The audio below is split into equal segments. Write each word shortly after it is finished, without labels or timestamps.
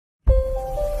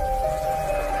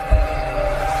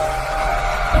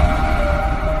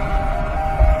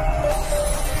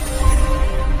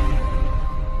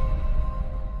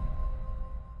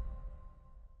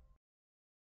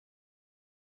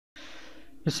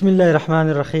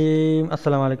बिस्मिल्लाहिर्रहमानिर्रहीम।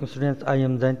 अस्सलाम वालेकुम students, I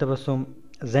am zain tabasum।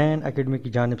 Jain academy की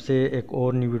जानिब से एक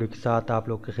और न्यू वीडियो के साथ आप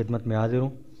लोग की खिदमत में हाजिर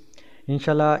हूँ।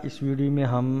 इंशाल्लाह इस वीडियो में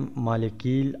हम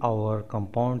मालिकील और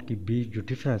कंपाउंड के बीच जो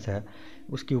डिफरेंस है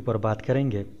उसके ऊपर बात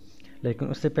करेंगे। लेकिन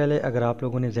उससे पहले अगर आप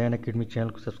लोगों ने जैन एकेडमी चैनल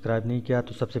को सब्सक्राइब नहीं किया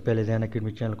तो सबसे पहले जैन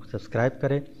एकेडमी चैनल को सब्सक्राइब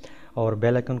करें और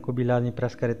बेल आइकन को भी लाजमी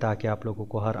प्रेस करें ताकि आप लोगों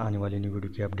को हर आने वाली न्यू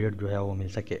वीडियो की अपडेट जो है वो मिल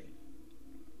सके।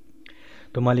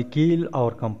 तो मालिकील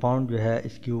और कंपाउंड जो है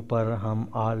इसके ऊपर हम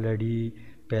ऑलरेडी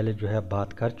पहले जो है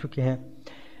बात कर चुके हैं,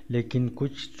 लेकिन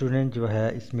कुछ स्टूडेंट जो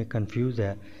है इसमें कंफ्यूज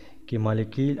है कि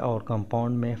मालिकील और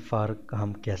कंपाउंड में फ़र्क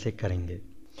हम कैसे करेंगे।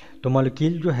 तो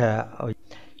मालिकील जो है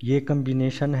ये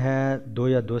कम्बिनेशन है दो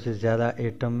या दो से ज़्यादा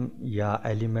एटम या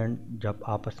एलिमेंट जब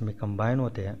आपस में कंबाइन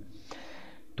होते हैं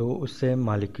तो उससे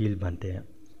मालिकील बनते हैं।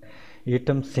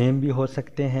 एटम सेम भी हो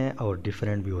सकते हैं और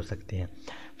डिफरेंट भी हो सकते हैं।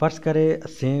 फ़र्ज़ करें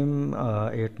सेम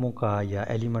एटमों का या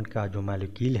एलिमेंट का जो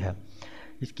मालिक्यूल है,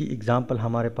 इसकी एग्ज़ाम्पल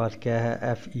हमारे पास क्या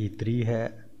है, Fe3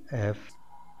 है।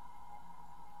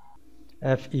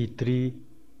 Fe3,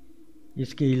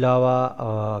 इसके अलावा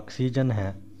ऑक्सीजन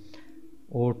है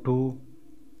O2,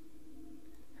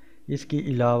 इसके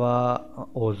अलावा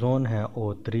ओजोन है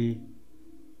O3,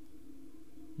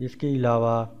 इसके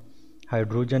अलावा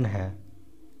हाइड्रोजन है।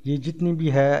 ये जितनी भी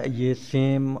है ये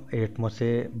सेम एटमों से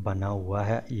बना हुआ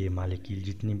है, ये मालिक्यूल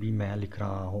जितनी भी मैं लिख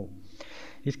रहा हूँ।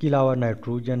 इसके अलावा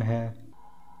नाइट्रोजन है,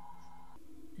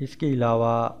 इसके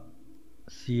अलावा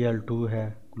Cl2 है,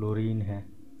 क्लोरीन है।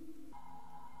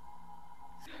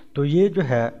 तो ये जो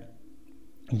है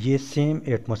ये सेम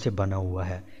एटमों से बना हुआ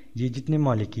है। ये जितने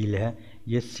मालिक्यूल है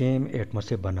ये सेम एटमों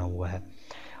से बना हुआ है।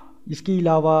 इसके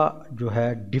अलावा जो है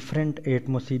डिफरेंट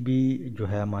एटमों से भी जो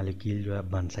है मालिक्यूल जो है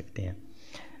बन सकते हैं।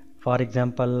 फॉर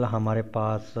एग्ज़ाम्पल हमारे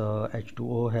पास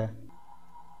H2O है,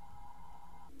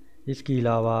 इसके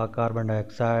अलावा कार्बन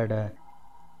डाइऑक्साइड है,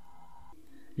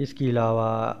 इसके अलावा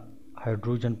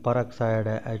हाइड्रोजन परऑक्साइड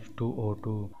है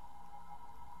H2O2।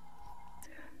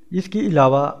 इसके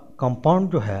अलावा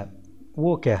कंपाउंड जो है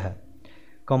वो क्या है,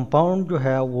 कंपाउंड जो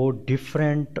है वो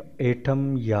डिफरेंट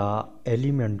एटम या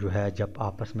एलिमेंट जो है जब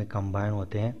आपस में कंबाइन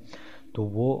होते हैं तो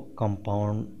वो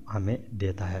कंपाउंड हमें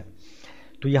देता है।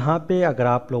 तो यहाँ पे अगर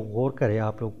आप लोग गौर करें,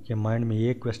 आप लोग के माइंड में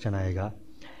ये क्वेश्चन आएगा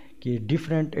कि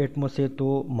डिफरेंट एटमों से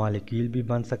तो मालिक्यूल भी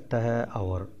बन सकता है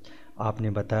और आपने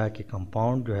बताया कि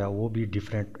कंपाउंड जो है वो भी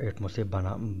डिफरेंट एटमों से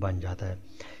बन जाता है।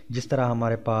 जिस तरह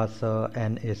हमारे पास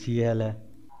NaCl है,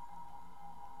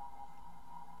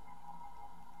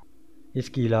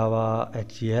 इसके अलावा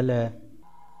HCl है।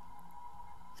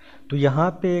 तो यहाँ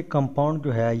पे कंपाउंड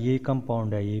जो है ये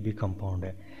कंपाउंड है, ये भी कंपाउंड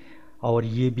है और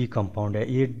ये भी कंपाउंड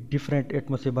है। ये डिफरेंट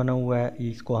एटमों से बना हुआ है,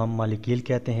 इसको हम मालिक्यूल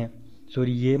कहते हैं।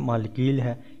 सॉरी, ये मालिक्यूल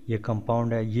है, ये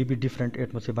कंपाउंड है। ये भी डिफरेंट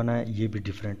एटमों से बना है, ये भी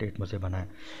डिफरेंट एटमों से बना है।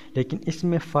 लेकिन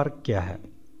इसमें फ़र्क क्या है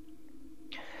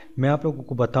मैं आप लोगों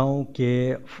को बताऊं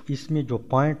कि इसमें जो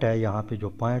पॉइंट है, यहाँ पे जो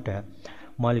पॉइंट है,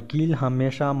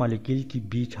 मालिक्यूल के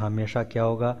बीच हमेशा क्या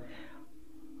होगा,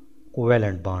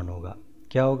 कोवेलेंट बॉन्ड होगा।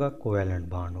 क्या होगा, कोवेलेंट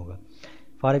बॉन्ड होगा।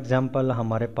 फॉर एग्ज़ाम्पल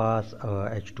हमारे पास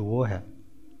H2O है,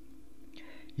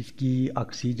 इसकी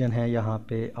ऑक्सीजन है यहाँ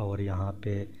पे और यहाँ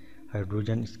पे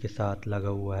हाइड्रोजन इसके साथ लगा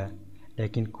हुआ है,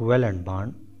 लेकिन कोवेलेंट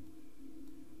बॉन्ड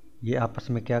ये आपस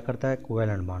में क्या करता है,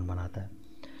 कोवेलेंट बॉन्ड बनाता है।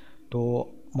 तो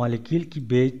मॉलिक्यूल की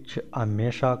बीच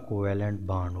हमेशा कोवेलेंट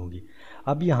बॉन्ड होगी।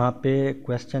 अब यहाँ पे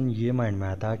क्वेश्चन ये माइंड में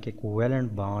आता है कि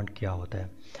कोवेलेंट बॉन्ड क्या होता है।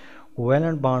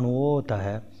 कोवेलेंट बॉन्ड वो होता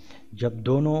है जब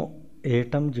दोनों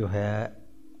एटम जो है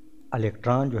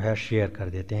इलेक्ट्रॉन जो है शेयर कर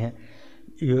देते हैं।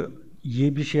 ये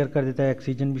भी शेयर कर देता है,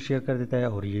 ऑक्सीजन भी शेयर कर देता है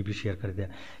और ये भी शेयर कर देता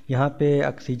है। यहाँ पे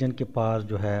ऑक्सीजन के पास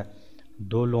जो है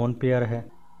 2 लोन पेयर है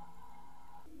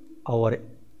और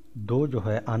 2 जो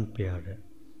है अनपेयर्ड है,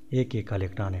 एक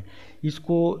इलेक्ट्रॉन है।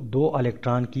 इसको 2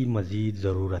 इलेक्ट्रॉन की मज़ीद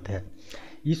ज़रूरत है।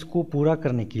 इसको पूरा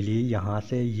करने के लिए यहाँ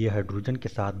से ये हाइड्रोजन के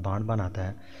साथ बॉन्ड बनाता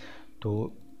है।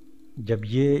 तो जब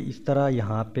ये इस तरह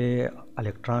यहाँ पे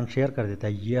इलेक्ट्रॉन शेयर कर देता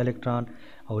है, ये इलेक्ट्रॉन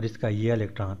और इसका ये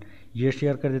इलेक्ट्रॉन ये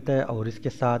शेयर कर देता है और इसके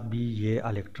साथ भी ये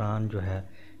इलेक्ट्रॉन जो है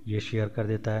ये शेयर कर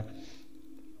देता है,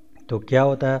 तो क्या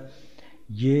होता है,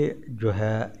 ये जो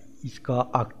है इसका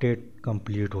ऑक्टेट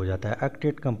कंप्लीट हो जाता है।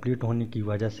 ऑक्टेट कंप्लीट होने की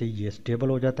वजह से ये स्टेबल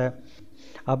हो जाता है।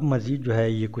 अब मज़ीद जो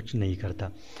है ये कुछ नहीं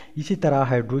करता। इसी तरह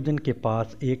हाइड्रोजन के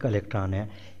पास एक इलेक्ट्रॉन है,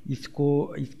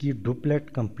 इसको इसकी डुप्लेट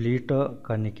कंप्लीट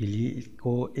करने के लिए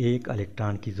इसको एक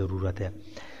इलेक्ट्रॉन की ज़रूरत है।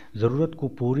 ज़रूरत को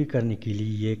पूरी करने के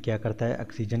लिए ये क्या करता है,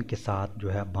 ऑक्सीजन के साथ जो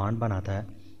है बॉन्ड बनाता है।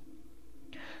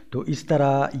 तो इस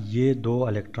तरह ये 2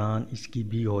 इलेक्ट्रॉन इसकी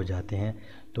भी हो जाते हैं,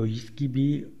 तो इसकी भी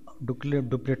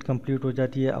डुप्लेट कंप्लीट हो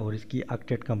जाती है और इसकी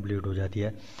ऑक्टेट कंप्लीट हो जाती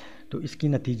है। तो इसकी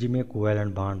नतीजे में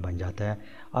कोवेलेंट बॉन्ड बन जाता है।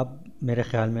 अब मेरे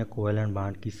ख़्याल में कोवेलेंट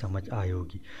बॉन्ड की समझ आई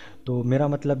होगी। तो मेरा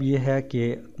मतलब ये है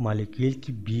कि मॉलिक्यूल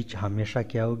के बीच हमेशा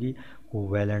क्या होगी,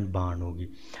 कोवेलेंट बॉन्ड होगी।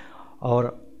 और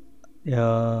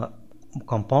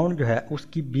कंपाउंड जो है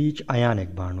उसके बीच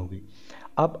आयनिक बॉन्ड होगी।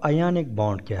 अब आयनिक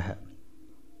बॉन्ड क्या है?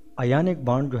 आयनिक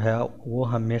बॉन्ड जो है वो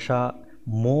हमेशा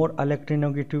मोर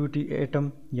इलेक्ट्रोनेगेटिविटी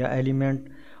एटम या एलिमेंट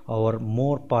और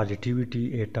मोर पॉजिटिविटी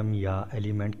एटम या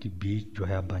एलिमेंट के बीच जो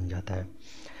है बन जाता है।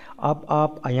 अब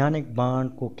आप आयनिक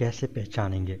बॉन्ड को कैसे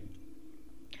पहचानेंगे?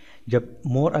 जब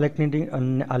मोर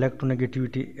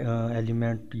इलेक्ट्रोनेगेटिविटी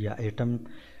एलिमेंट या एटम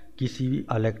किसी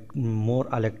मोर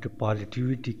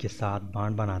इलेक्ट्रोपॉजिटिविटी के साथ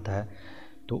बॉन्ड बनाता है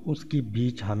तो उसके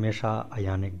बीच हमेशा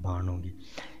आयनिक बॉन्ड होगी।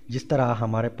 जिस तरह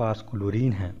हमारे पास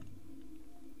क्लोरीन है,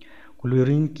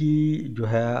 क्लोरीन की जो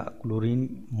है क्लोरीन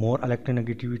मोर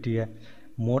इलेक्ट्रोनेगेटिविटी है,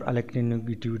 मोर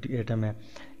इलेक्ट्रोनेगेटिविटी एटम है।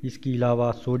 इसके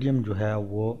अलावा सोडियम जो है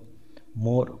वो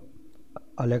मोर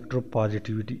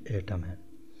इलेक्ट्रोपॉजिटिविटी एटम है।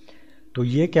 तो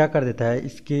ये क्या कर देता है,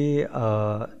 इसके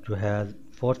जो है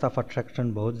फोर्स ऑफ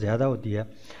अट्रैक्शन बहुत ज़्यादा होती है।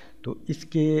 तो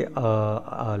इसके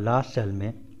लास्ट सेल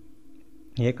में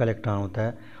एक इलेक्ट्रॉन होता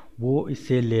है, वो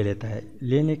इससे ले लेता है।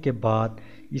 लेने के बाद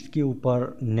इसके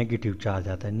ऊपर नेगेटिव चार्ज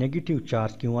आता है। नेगेटिव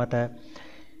चार्ज क्यों आता है?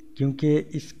 क्योंकि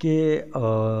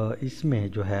इसमें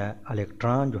जो है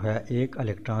इलेक्ट्रॉन जो है एक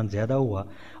इलेक्ट्रॉन ज़्यादा हुआ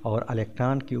और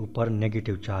इलेक्ट्रॉन के ऊपर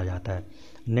नेगेटिव चार्ज आता है।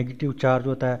 नेगेटिव चार्ज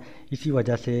होता है, इसी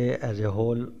वजह से एज ए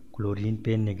होल क्लोरीन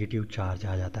पे नेगेटिव चार्ज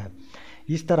आ जाता है।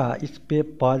 इस तरह इस पे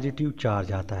पॉजिटिव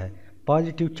चार्ज आता है।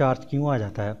 पॉजिटिव चार्ज क्यों आ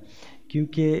जाता है?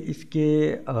 क्योंकि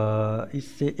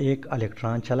इससे एक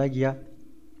इलेक्ट्रॉन चला गया।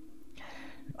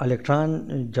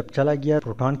 इलेक्ट्रॉन जब चला गया,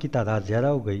 प्रोटॉन की तादाद ज़्यादा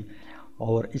हो गई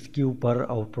और इसके ऊपर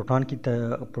और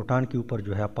प्रोटॉन के ऊपर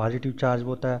जो है पॉजिटिव चार्ज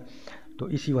होता है, तो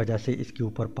इसी वजह से इसके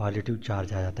ऊपर पॉजिटिव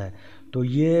चार्ज आ जाता है। तो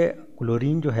ये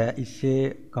क्लोरीन जो है इससे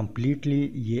कम्प्लीटली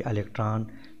ये इलेक्ट्रॉन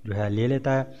जो है ले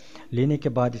लेता है। लेने के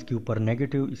बाद इसके ऊपर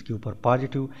नेगेटिव, इसके ऊपर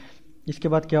पॉजिटिव। इसके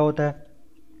बाद क्या होता है,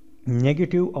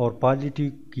 नेगेटिव और पॉजिटिव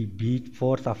के बीच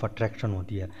फोर्स ऑफ अट्रैक्शन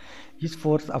होती है। इस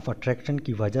फोर्स ऑफ अट्रैक्शन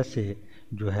की वजह से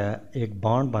जो है एक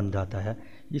बॉन्ड बन जाता है।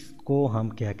 इसको हम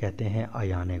क्या कहते हैं,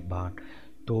 आयनिक बॉन्ड।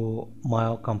 तो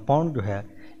कंपाउंड जो है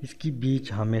इसके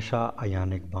बीच हमेशा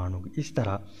आयनिक बॉन्ड होगी। इस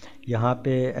तरह यहाँ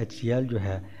पे HCl जो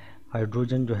है,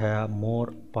 हाइड्रोजन जो है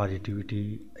मोर पॉजिटिविटी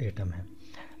एटम है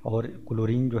और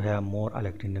क्लोरीन जो है मोर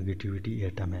इलेक्ट्रोनेगेटिविटी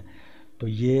एटम है। तो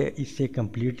ये इससे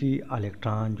कम्प्लीटली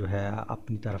इलेक्ट्रॉन जो है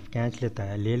अपनी तरफ खींच लेता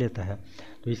है, ले लेता है।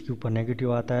 तो इसके ऊपर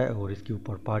नेगेटिव आता है और इसके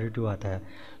ऊपर पॉजिटिव आता है।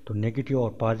 तो नेगेटिव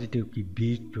और पॉजिटिव के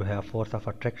बीच जो है फोर्स ऑफ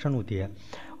अट्रैक्शन होती है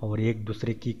और एक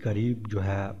दूसरे की करीब जो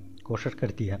है कोशिश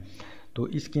करती है। तो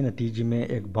इसके नतीजे में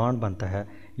एक बॉन्ड बनता है।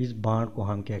 इस बॉन्ड को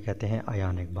हम क्या कहते हैं,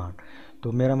 आयनिक बॉन्ड।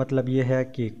 तो मेरा मतलब ये है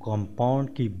कि कंपाउंड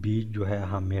के बीच जो है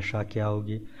हमेशा क्या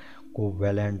होगी,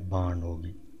 कोवेलेंट बॉन्ड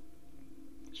होगी,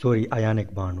 सॉरी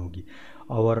आयनिक बॉन्ड होगी।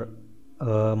 और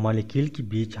मॉलिक्यूल के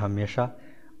बीच हमेशा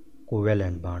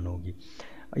कोवेलेंट बॉन्ड होगी।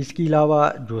 इसके अलावा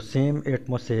जो सेम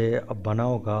एटमो से बना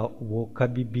होगा वो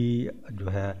कभी भी जो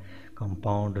है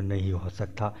कंपाउंड नहीं हो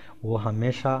सकता, वो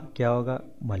हमेशा क्या होगा,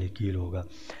 मॉलिक्यूल होगा।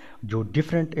 जो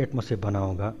डिफरेंट एटमो से बना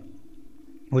होगा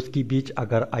उसके बीच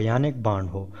अगर आयनिक बॉन्ड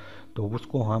हो तो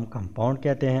उसको हम कंपाउंड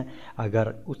कहते हैं।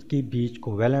 अगर उसके बीच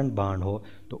कोवेलेंट बॉन्ड हो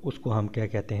तो उसको हम क्या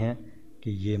कहते हैं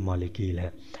कि ये मॉलिक्यूल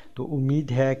है। तो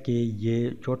उम्मीद है कि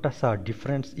ये छोटा सा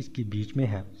डिफरेंस इसके बीच में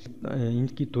है,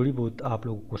 इनकी थोड़ी बहुत आप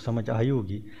लोगों को समझ आई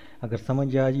होगी। अगर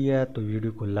समझ आई है तो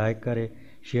वीडियो को लाइक करें,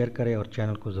 शेयर करें और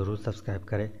चैनल को ज़रूर सब्सक्राइब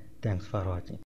करें। Thanks for watching.